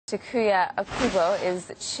Takuji Okubo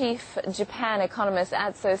is Chief Japan Economist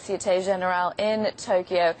at Societe Generale in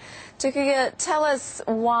Tokyo. Takuji, tell us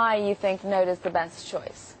why you think Noda is the best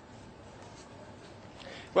choice.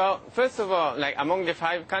 Well, first of all, among the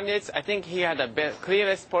 5 candidates, I think he had the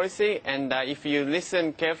clearest policy, and if you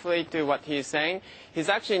listen carefully to what he's saying, he's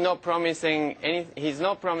actually not promising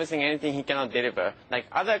anything he cannot deliver. Like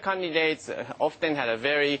other candidates often had a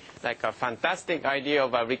very a fantastic idea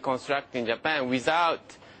of reconstructing Japan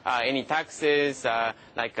without any taxes,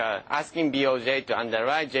 asking BOJ to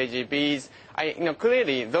underwrite JGBs.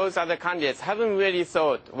 Clearly, those other candidates haven't really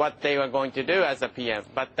thought what they were going to do as a PM.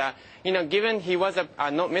 But, given he was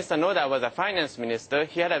Mr. Noda was a finance minister,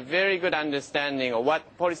 he had a very good understanding of what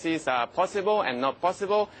policies are possible and not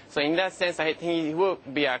possible. So in that sense, I think he will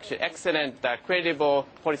be actually excellent, credible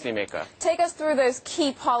policymaker. Take us through those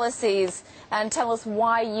key policies and tell us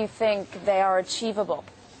why you think they are achievable.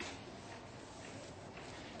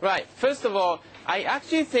 Right. First of all, I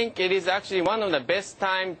actually think it is actually one of the best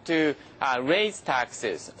times to raise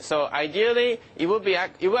taxes. So ideally, it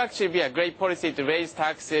will actually be a great policy to raise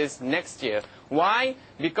taxes next year. Why?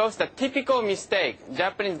 Because the typical mistake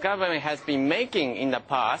Japanese government has been making in the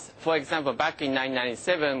past, for example, back in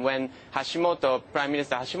 1997 when Prime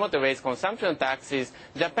Minister Hashimoto raised consumption taxes,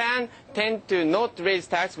 Japan tend to not raise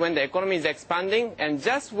tax when the economy is expanding, and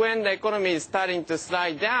just when the economy is starting to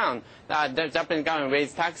slide down, the Japanese government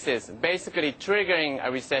raised taxes, basically triggering a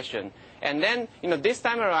recession. And then, this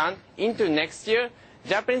time around, into next year,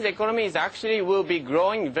 Japanese economy will be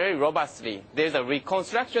growing very robustly. There's a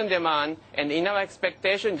reconstruction demand, and in our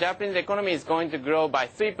expectation, Japanese economy is going to grow by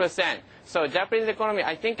 3%. So Japanese economy,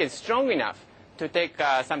 I think, is strong enough to take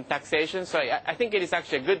some taxation. So I think it is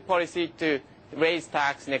actually a good policy to raise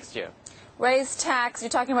tax next year. Raise tax, you're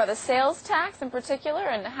talking about the sales tax in particular,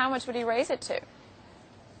 and how much would he raise it to?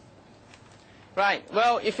 Right.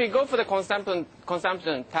 Well, if we go for the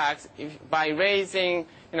consumption tax, by raising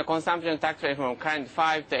consumption tax rate from current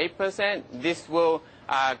 5 to 8%, this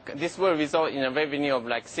will result in a revenue of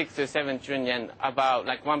 6 to 7 trillion yen, about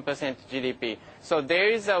 1% GDP. So there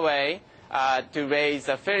is a way to raise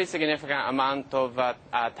a very significant amount of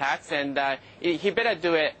tax, and he better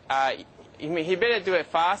do it. He better do it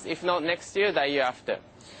fast, if not next year, the year after.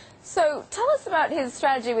 So tell us about his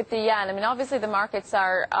strategy with the yen. I mean, obviously the markets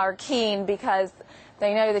are keen because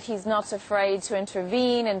they know that he's not afraid to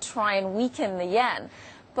intervene and try and weaken the yen.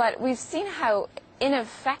 But we've seen how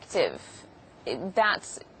ineffective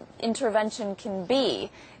that intervention can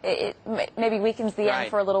be. It maybe weakens the yen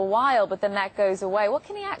for a little while, but then that goes away. What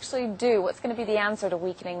can he actually do? What's going to be the answer to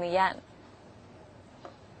weakening the yen?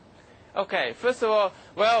 Okay, first of all,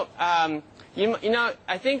 well, I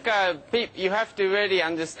think you have to really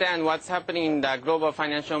understand what's happening in the global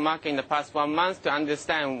financial market in the past 1 month to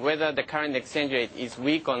understand whether the current exchange rate is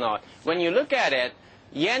weak or not. When you look at it,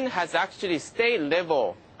 yen has actually stayed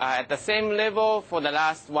level, at the same level for the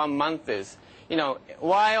last 1 month.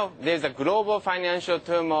 While there's a global financial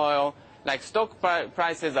turmoil, stock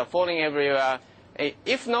prices are falling everywhere,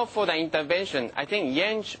 if not for the intervention, I think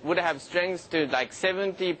yen would have strength to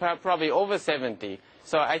 70, probably over 70.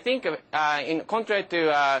 So I think, in contrary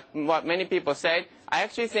to what many people said, I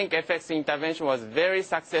actually think FX intervention was very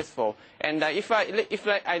successful. And if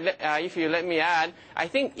you let me add, I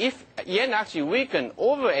think if yen actually weakened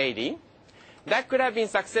over 80, that could have been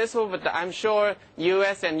successful, but I'm sure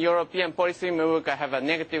U.S. and European policymakers have a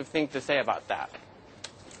negative thing to say about that.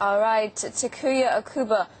 All right, Takuji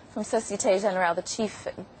Okubo from Societe Generale, the Chief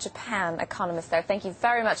Japan Economist there. Thank you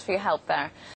very much for your help there.